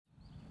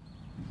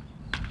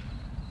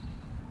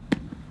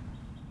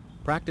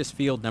Practice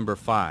field number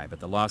 5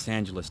 at the Los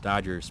Angeles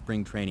Dodgers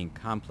spring training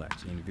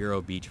complex in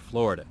Vero Beach,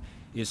 Florida,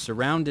 is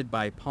surrounded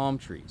by palm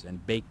trees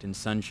and baked in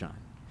sunshine.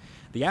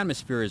 The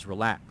atmosphere is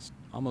relaxed,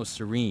 almost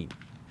serene.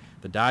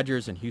 The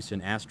Dodgers and Houston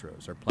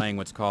Astros are playing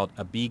what's called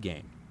a B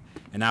game,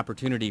 an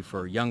opportunity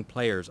for young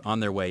players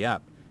on their way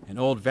up and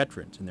old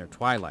veterans in their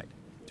twilight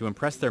to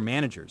impress their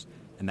managers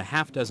and the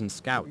half-dozen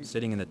scouts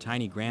sitting in the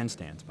tiny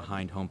grandstands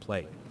behind home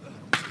plate.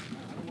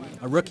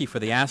 A rookie for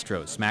the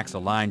Astros smacks a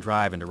line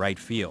drive into right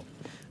field.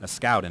 A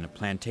scout in a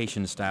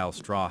plantation-style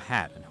straw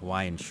hat and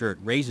Hawaiian shirt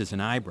raises an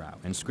eyebrow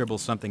and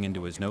scribbles something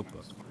into his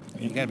notebook.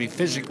 You got to be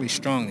physically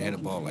strong to hit a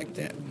ball like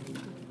that.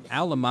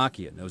 Al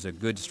Lamakia knows a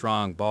good,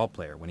 strong ball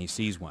player when he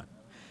sees one.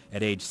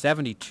 At age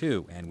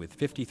 72 and with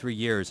 53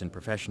 years in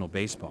professional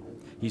baseball,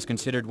 he's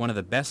considered one of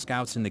the best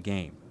scouts in the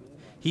game.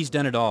 He's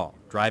done it all,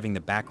 driving the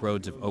back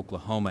roads of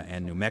Oklahoma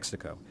and New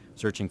Mexico,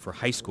 searching for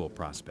high school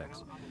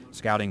prospects,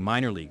 scouting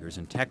minor leaguers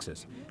in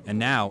Texas, and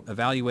now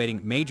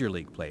evaluating major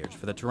league players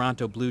for the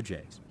Toronto Blue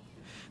Jays.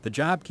 The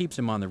job keeps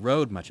him on the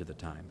road much of the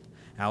time.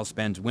 Al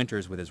spends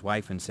winters with his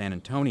wife in San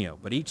Antonio,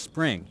 but each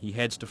spring he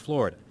heads to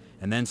Florida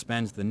and then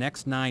spends the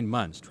next 9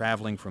 months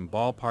traveling from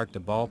ballpark to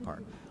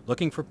ballpark,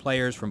 looking for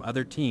players from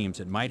other teams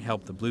that might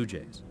help the Blue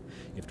Jays.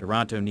 If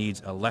Toronto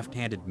needs a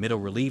left-handed middle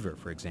reliever,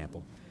 for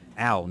example,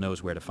 Al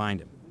knows where to find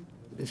him.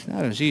 It's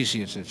not as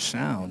easy as it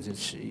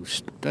sounds. You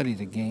study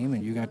the game,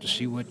 and you got to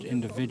see what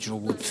individual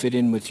would fit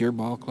in with your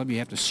ball club. You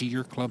have to see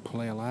your club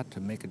play a lot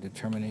to make a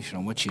determination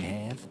on what you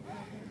have.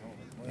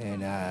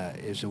 And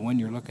is the one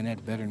you're looking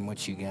at better than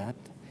what you got?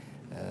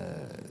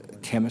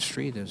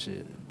 Chemistry,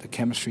 the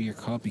chemistry of your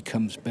club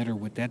becomes better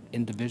with that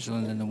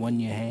individual than the one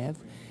you have.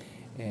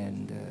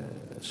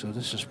 And so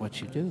this is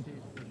what you do.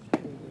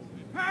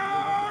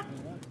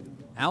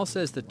 Al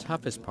says the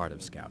toughest part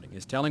of scouting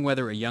is telling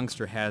whether a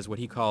youngster has what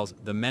he calls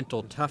the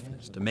mental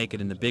toughness to make it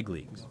in the big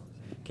leagues.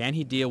 Can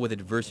he deal with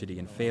adversity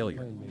and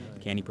failure?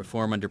 Can he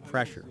perform under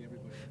pressure?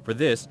 For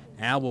this,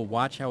 Al will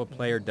watch how a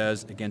player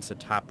does against a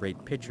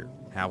top-rate pitcher,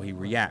 how he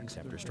reacts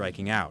after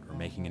striking out or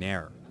making an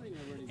error.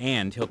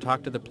 And he'll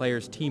talk to the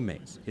player's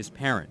teammates, his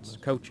parents,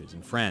 coaches,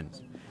 and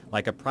friends,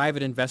 like a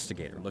private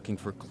investigator looking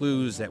for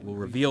clues that will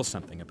reveal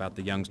something about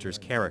the youngster's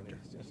character,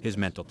 his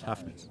mental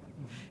toughness.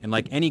 And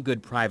like any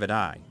good private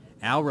eye,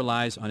 Al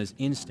relies on his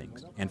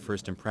instincts and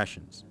first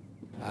impressions.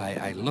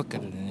 I look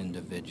at an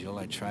individual,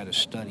 I try to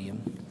study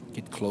him,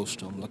 get close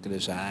to him, look at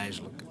his eyes,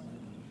 look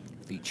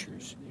at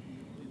features.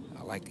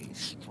 I like a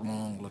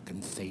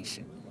strong-looking face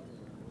and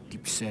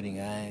deep-setting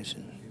eyes,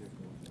 and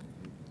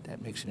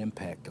that makes an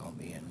impact on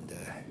me. And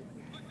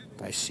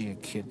if I see a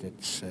kid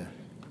that's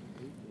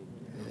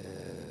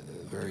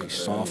very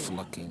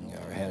soft-looking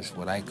or has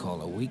what I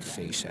call a weak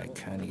face, I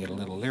kind of get a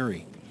little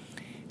leery,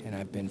 and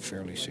I've been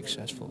fairly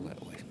successful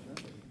that way.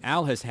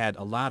 Al has had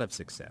a lot of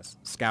success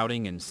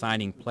scouting and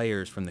signing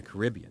players from the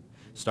Caribbean,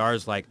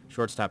 stars like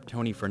shortstop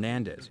Tony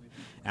Fernandez.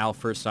 Al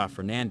first saw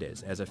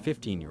Fernandez as a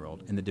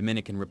 15-year-old in the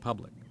Dominican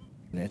Republic.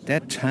 And at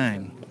that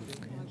time,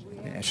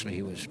 actually,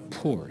 he was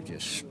poor,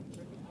 just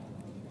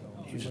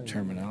use the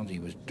terminology, he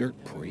was dirt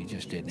poor. He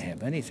just didn't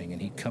have anything.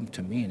 And he'd come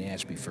to me and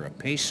ask me for a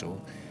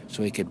peso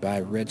so he could buy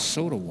red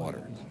soda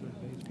water.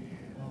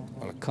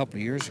 Well, a couple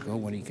of years ago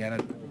when he got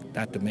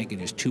to making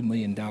his $2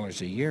 million a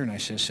year, and I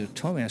said,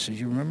 Tommy, I said,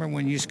 you remember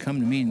when you used to come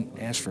to me and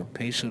ask for a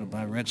peso to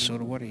buy red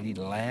soda water? And he'd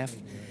laugh.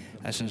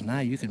 I says, now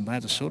you can buy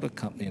the soda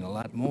company and a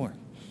lot more.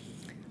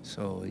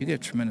 So you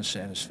get tremendous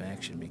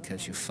satisfaction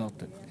because you felt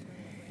that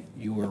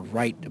you were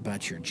right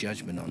about your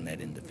judgment on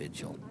that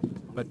individual.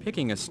 But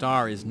picking a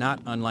star is not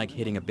unlike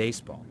hitting a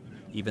baseball.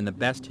 Even the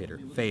best hitter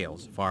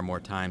fails far more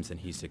times than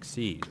he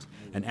succeeds,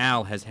 and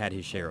Al has had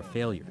his share of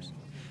failures.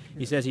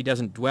 He says he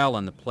doesn't dwell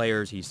on the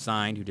players he's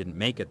signed who didn't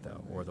make it,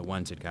 though, or the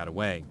ones that got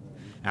away.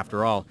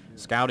 After all,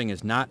 scouting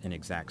is not an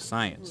exact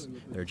science.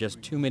 There are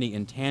just too many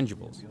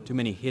intangibles, too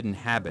many hidden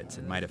habits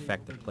that might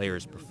affect the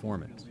player's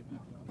performance.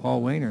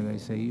 Paul Wainer, they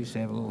say, used to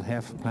have a little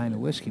half a pint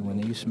of whiskey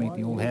when they used to make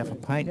the old half a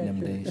pint in them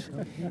days.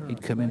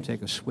 He'd come in and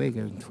take a swig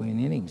in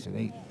between innings, and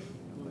they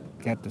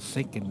got to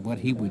thinking what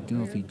he would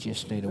do if he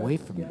just stayed away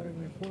from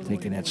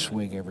taking that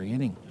swig every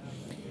inning.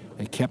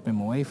 They kept him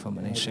away from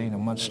it. They say in a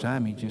month's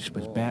time he just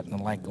was batting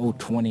like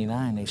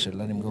 0.29. They said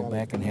let him go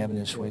back and have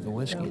this swig of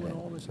whiskey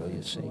then. So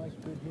you see.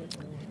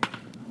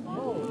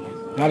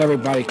 Not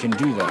everybody can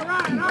do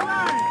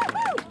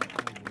that.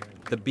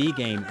 The B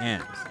game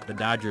ends. The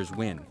Dodgers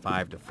win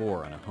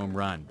 5-4 on a home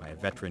run by a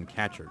veteran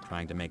catcher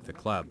trying to make the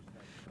club.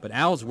 But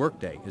Al's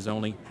workday is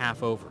only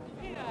half over.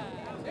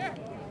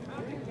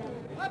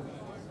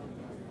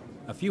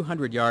 A few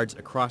hundred yards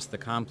across the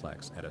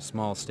complex at a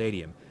small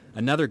stadium,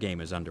 another game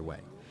is underway.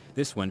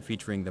 This one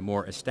featuring the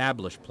more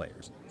established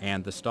players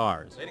and the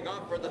stars. Leading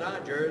off for the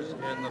Dodgers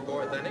in the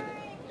fourth inning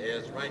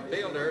is right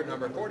fielder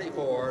number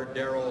 44,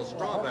 Darryl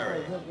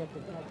Strawberry.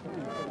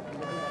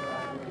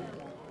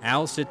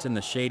 Al sits in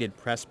the shaded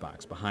press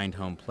box behind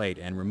home plate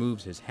and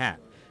removes his hat,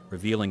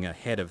 revealing a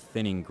head of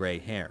thinning gray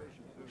hair.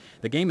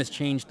 The game has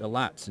changed a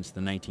lot since the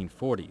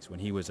 1940s when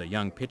he was a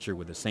young pitcher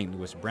with the St.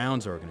 Louis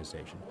Browns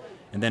organization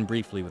and then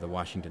briefly with the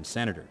Washington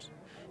Senators.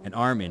 An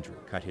arm injury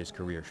cut his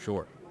career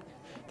short.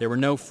 There were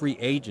no free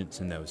agents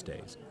in those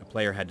days. A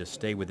player had to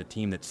stay with the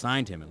team that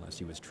signed him unless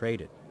he was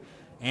traded.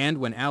 And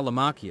when Al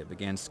Lamacchia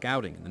began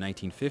scouting in the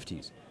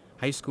 1950s,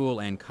 high school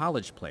and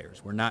college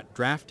players were not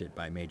drafted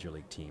by major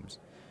league teams.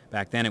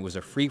 Back then it was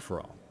a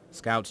free-for-all.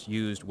 Scouts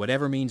used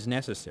whatever means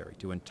necessary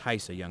to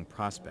entice a young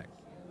prospect.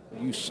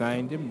 You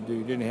signed him.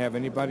 You didn't have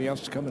anybody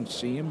else come and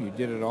see him. You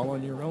did it all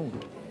on your own.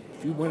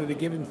 If you wanted to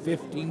give him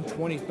 15,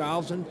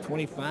 20,000,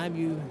 25,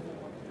 you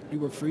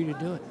were free to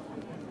do it.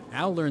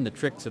 Al learned the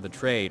tricks of the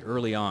trade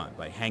early on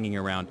by hanging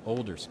around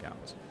older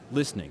scouts,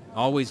 listening,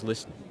 always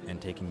listening,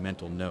 and taking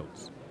mental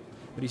notes.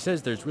 But he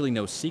says there's really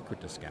no secret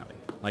to scouting.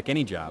 Like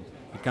any job,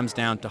 it comes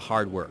down to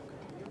hard work.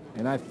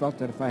 And I felt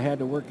that if I had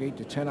to work 8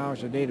 to 10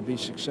 hours a day to be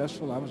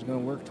successful, I was going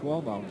to work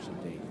 12 hours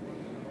a day.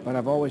 But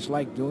I've always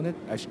liked doing it.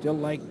 I still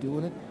like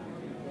doing it.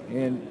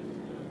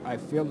 And I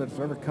feel that if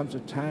ever comes a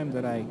time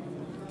that I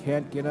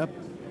can't get up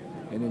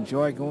and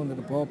enjoy going to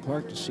the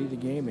ballpark to see the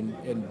game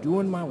and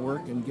doing my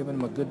work and giving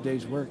them a good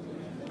day's work,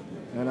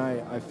 and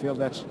I feel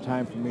that's the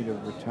time for me to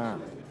retire.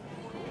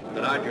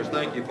 The Dodgers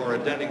thank you for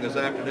attending this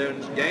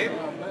afternoon's game.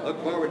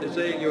 Look forward to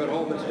seeing you at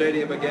Holman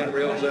Stadium again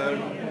real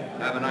soon.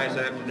 Have a nice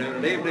afternoon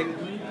and evening,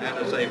 and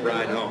a safe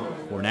ride home.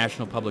 For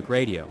National Public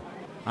Radio,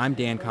 I'm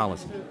Dan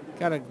Collison.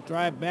 Got to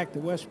drive back to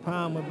West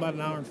Palm with about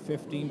an hour and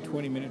 15,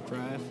 20-minute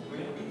drive.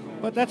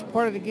 But that's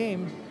part of the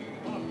game.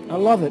 I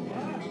love it.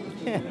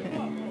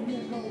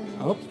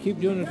 I hope to keep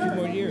doing it a few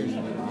more years.